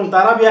 তাহাজ্জুদ এবং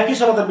তারাবি একই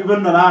সালাতের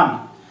বিভিন্ন নাম।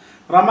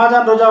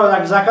 রমাজান, রোজা ও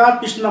যাকাত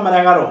পৃষ্ঠা নম্বর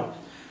 11।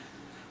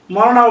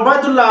 মাওলানা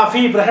উবাইদুল্লাহ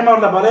আফিফ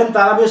রাহিমাহুল্লাহ বলেন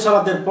তারাবি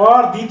সালাতের পর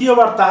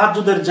দ্বিতীয়বার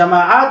তাহাজ্জুদের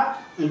জামাআত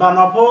বা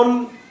নফল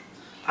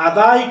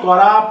আদায়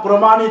করা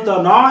প্রমাণিত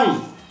নয়।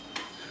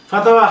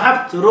 ফাতোয়া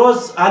হাফত রোজ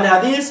আহলে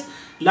হাদিস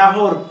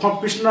লাহোর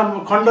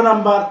খণ্ড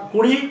নম্বর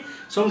 20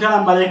 সংখ্যা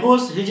নম্বর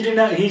 21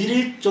 হিজরি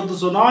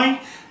 1409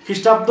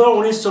 খ্রিস্টাব্দ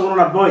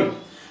 1989।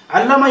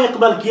 আল্লামা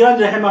ইকবাল কিরান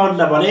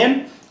রাহিমাহুল্লাহ বলেন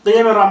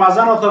কিয়ামে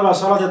রমাজান অথবা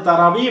সালাতে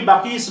তারাবি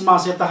বাকি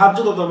মাসে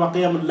তাহাজ্জুদ অথবা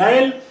কিয়ামুল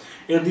লাইল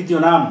এর দ্বিতীয়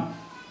নাম।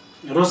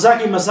 রোজা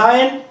কি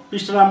মাসাইল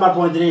পৃষ্ঠা নাম্বার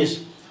 35।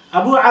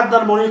 আবু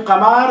আদনান মনির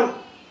কামার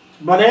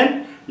বলেন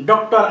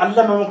ডক্টর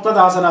আল্লামা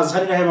মুক্তাদা হাসান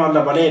আজহারি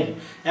রাহিমাহুল্লাহ বলেন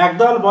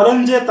একদল বলেন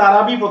যে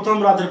তারাবি প্রথম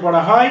রাতে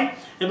পড়া হয়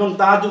এবং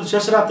তাহাজ্জুদ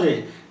শেষ রাতে,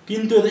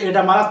 কিন্তু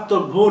এটা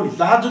মারাত্মক ভুল।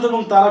 তাহাজ্জুদ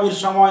এবং তারাবির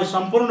সময়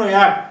সম্পূর্ণ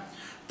এক।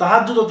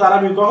 তাহাজ্জুদ ও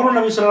তারাবি কখনো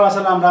নবী সাল্লাল্লাহু আলাইহি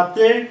ওয়াসাল্লাম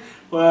রাত্রে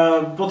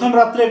প্রথম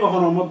রাত্রে,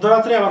 কখনো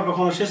মধ্যরাত্রে, আবার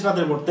কখনো শেষ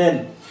রাতে পড়তেন।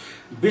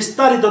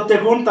 বিস্তারিত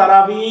দেখুন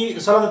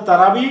সালাতে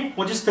তারাবি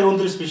 25 থেকে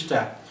 29 পৃষ্ঠা।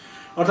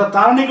 অর্থাৎ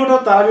তার নিকট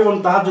তারাবি এবং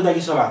তাহাজ্জুদ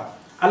একই সালাত।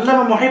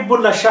 আল্লামা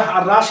মুহিব্বুল্লাহ শাহ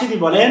আর রাশিদি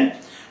বলেন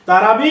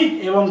তারাবি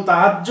এবং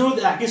তাহাজ্জুদ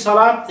একই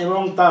সালাত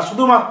এবং তা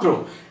শুধুমাত্র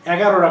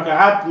 11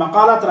 রাকাত।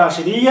 মাকালাত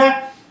রাশিদিয়া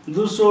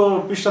 200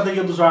 পৃষ্ঠা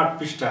থেকে 208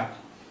 পৃষ্ঠা,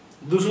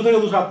 200 থেকে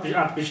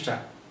 208 পৃষ্ঠা।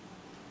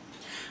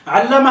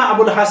 আল্লামা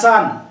আবুল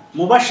হাসান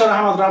মুবাশশির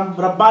আহমদ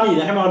রব্বানী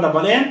রাহিমাহুল্লাহ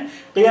বলেন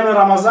কিয়ামে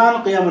রমাজান,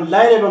 কিয়ামুল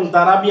লাইল এবং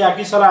তারাবি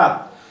একই সালাত।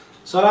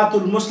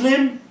 সালাতুল মুসলিম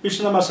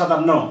পৃষ্ঠা নম্বর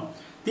 57।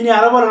 তিনি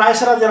আরো বলেন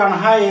আয়েশা রাদিয়াল্লাহু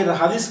আনহা এর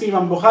হাদিসকে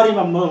ইমাম বুখারী,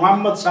 ইমাম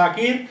মুহাম্মদ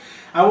শাকির,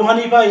 আবু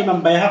হানিফা, ইমাম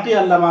বাইহাকি,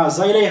 আল্লামা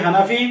জাইলাই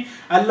হানাফি,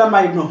 আল্লামা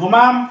ইবনু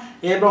হুমাম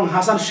এবং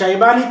হাসান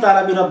শাইবানি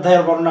তারাবির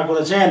অধ্যায়ের বর্ণনা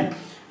করেছেন,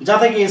 যা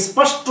থেকে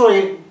স্পষ্ট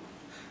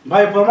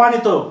ভাবে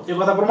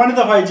প্রমাণিত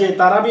হয় যে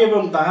তারাবি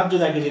এবং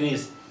তাহাজ্জুদ একই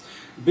জিনিস।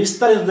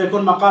 বিস্তারিত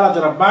দেখুন মাকালাত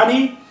রাব্বানী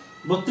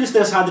 32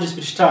 থেকে 37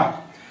 পৃষ্ঠা।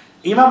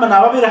 ইমাম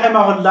নাওয়াবী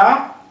রাহিমাহুল্লাহ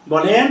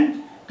বলেন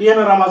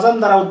কিয়ামে রমাজান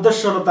দ্বারা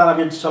উদ্দেশ্য হলো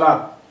তারাবির সালাত।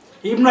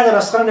 ইবনে হাজার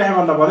আসকালানী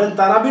রাহিমাহুল্লাহ বলেন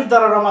তারাবির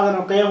দ্বারা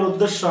রমাজানের কিয়ামের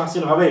উদ্দেশ্য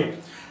হাসিল হবে,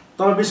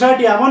 তবে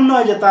বিষয়টি এমন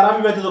নয় যে তারাবি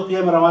ব্যতীত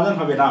কিয়ামে রমাজান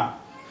হবে না।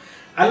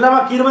 আল্লামা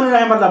কিরমানী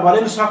রাহিমাহুল্লাহ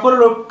বলেন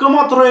সকলের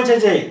ঐক্যমত রয়েছে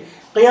যে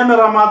কিয়ামে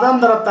রমাজান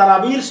দ্বারা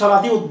তারাবির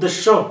সালাতই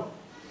উদ্দেশ্য।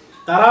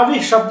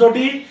 তারাবিহ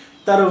শব্দটি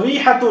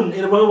তারবিহাতুন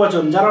এর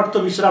বহুবচন, যার অর্থ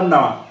বিশ্রাম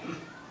নেওয়া।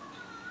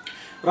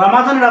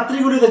 রমাজানের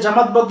রাত্রিগুলিতে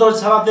জামাতবদ্ধ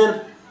সালাতের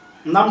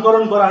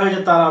নামকরণ করা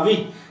হয়েছে তারাবিহ,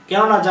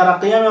 কেননা যারা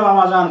কিয়ামে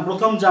রমাজান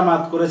প্রথম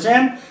জামাত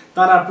করেছেন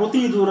তারা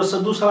প্রতি দু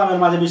সালামের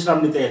মাঝে বিশ্রাম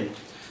নিতেন।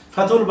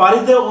 ফাতুল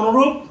বারিতে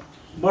অনুরূপ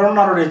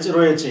বর্ণনা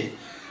রয়েছে।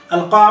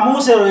 আল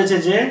কামুসে রয়েছে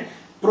যে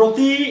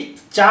প্রতি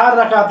 4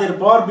 রাকাতের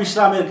পর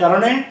বিশ্রামের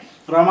কারণে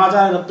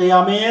রমাজানের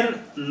কিয়ামের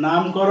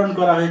নামকরণ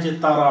করা হয়েছে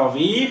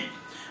তারাবিহ।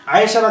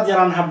 আয়েশা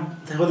রাদিয়াল্লাহু আনহা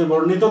থেকে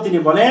বর্ণিত, তিনি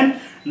বলেন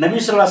নবী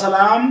সাল্লাল্লাহু আলাইহি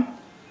ওয়াসাল্লাম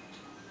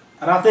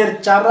রাতের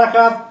 4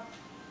 রাকাত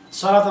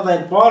সালাত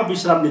আদায়ের পর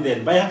বিশ্রাম নিতেন।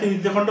 বাইহাকি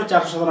দ্বিতীয় খণ্ড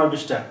 497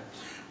 পৃষ্ঠা।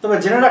 তবে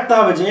জেনে রাখতে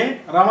হবে যে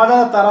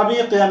রমাজানের তারাবি,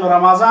 কিয়ামে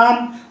রমাজান,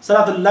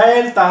 সালাতুল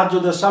লাইল,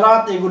 তাহাজ্জুদের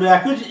সালাত এগুলো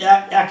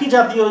একই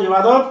জাতীয়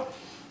ইবাদত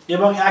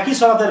এবং একই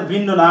সালাতের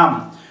ভিন্ন নাম।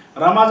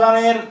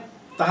 রমাজানের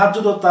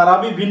তাহাজ্জুদ ও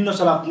তারাবি ভিন্ন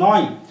সালাত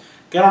নয়,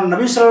 কারণ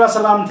নবী সাল্লাল্লাহু আলাইহি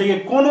ওয়াসাল্লাম থেকে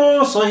কোনো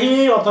সহিহ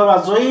অথবা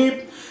জয়ীফ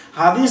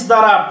হাদিস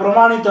দ্বারা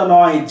প্রমাণিত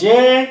নয় যে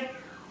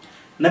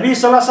নবী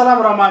সাল্লাল্লাহু আলাইহি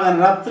ওয়াসাল্লাম রমাজান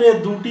রাত্রে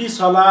 2টি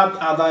সালাত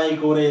আদায়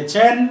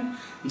করেছেন,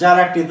 যার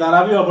একটি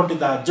তারাবি অপরটি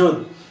তাহাজ্জুদ।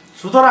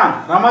 সুতরাং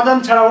রমাজান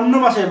ছাড়া অন্য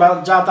মাসে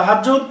যা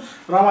তাহাজ্জুদ,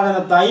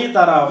 রমাজানের তাই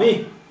তারাবি।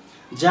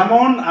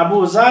 যেমন আবু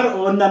যার ও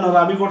অন্যান্য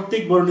রাবি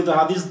কর্তৃক বর্ণিত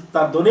হাদিস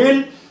তার দলিল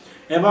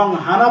এবং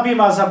হানাফি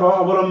মাযহাব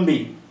অবলম্বী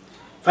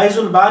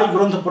ফাইজুল বারি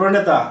গ্রন্থ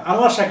প্রণেতা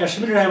আনোয়ার শাহ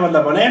কাশ্মীরি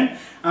রাহিমাহুল্লাহ বলেন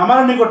আমার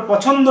নিকট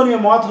পছন্দনীয়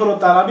মত হলো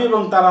তারাবি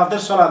এবং তার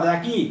রাতের সালাত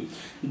একই,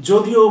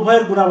 যদিও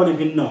উভয়ের গুণাবলী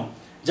ভিন্ন।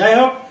 যাই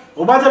হোক,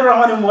 ওবায়দুর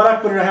রহমান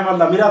মুবারকপুরি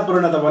রাহিমাহুল্লাহ মিরাদ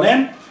প্রণেতা বলেন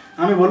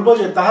আমি বলবো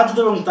যে তাহাজ্জুদ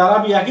এবং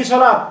তারাবি একই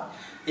সালাত,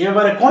 এ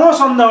ব্যাপারে কোনো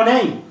সন্দেহ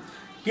নেই,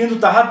 কিন্তু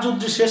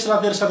তাহাজ্জুদটি শেষ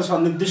রাতের সাথে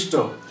সন্নির্দিষ্ট।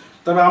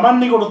 তবে আমার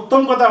নিকট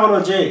উত্তম কথা হলো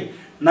যে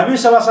নবী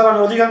সাল্লাল্লাহু আলাইহি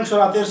ওয়াসাল্লামের অধিকাংশ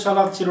রাতের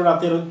সালাত ছিল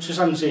রাতের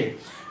শেষাংশে।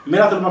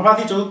 মিরাতুল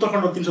মাফাতি 4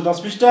 খণ্ড 310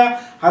 পৃষ্ঠা,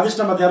 হাদিস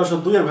নাম্বার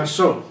 1302 এর ভাষ্য,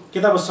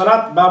 কিতাবুস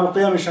সালাত বাবু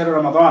কিয়াম শাহরি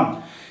রমাদান।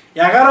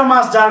 11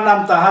 মাস যার নাম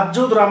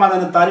তাহাজ্জুদ,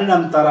 রমাদানের তারই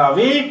নাম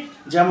তারাবি।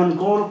 যেমন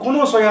কোন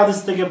সহিহ হাদিস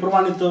থেকে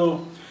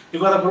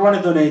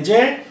প্রমাণিত নেই যে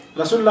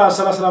রাসূলুল্লাহ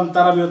সাল্লাল্লাহু আলাইহি ওয়াসাল্লাম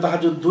তারাবি ও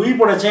তাহাজ্জুদ দুই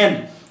পড়েছেন,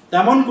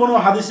 তেমন কোনো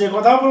হাদিসে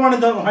কথাও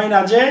প্রমাণিত হয় না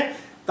যে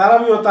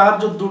তারাবি ও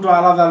তাহাজ্জুদ দুটো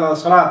আলাদা আলাদা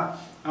সালাত।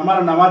 আমার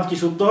নামাজ কি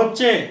শুদ্ধ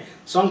হচ্ছে?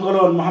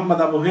 সংকলন মোহাম্মদ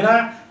আবু হিনা,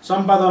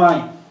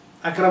 সম্পাদনায়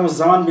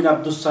আকরামুজ্জামান বিন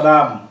আব্দুস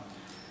সালাম।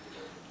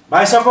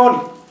 ভাই সকল,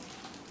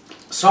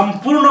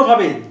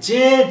 সম্পূর্ণভাবে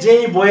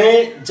যেই বইয়ে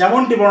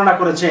যেমনটি বর্ণনা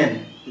করেছেন,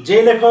 যে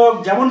লেখক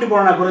যেমনটি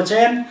বর্ণনা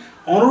করেছেন,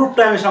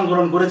 অনুরূপটা আমি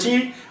সংকলন করেছি,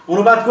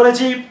 অনুবাদ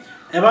করেছি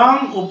এবং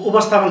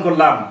উপস্থাপন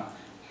করলাম।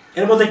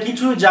 এর মধ্যে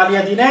কিছু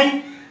জালিয়াতি নেই,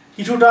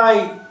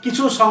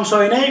 কিছু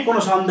সংশয় নেই, কোনো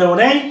সন্দেহ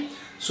নেই।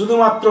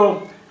 শুধুমাত্র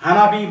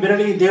হানাফি,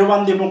 বেরেলি,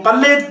 দেওবন্দি,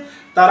 মুকাল্লিদ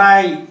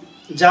তারাই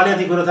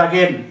জালিয়াতি করে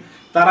থাকেন,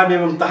 তারাবি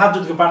এবং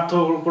তাহাজ্জুদকে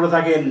পার্থক্য করে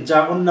থাকেন, যা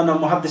অন্যান্য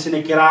মুহাদ্দিসিনে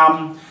কেরাম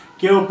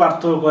কেউ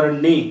পার্থক্য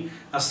করেননি।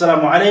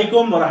 আসসালামু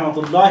আলাইকুম ওয়া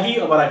রাহমাতুল্লাহি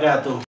ওয়া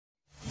বারাকাতুহু।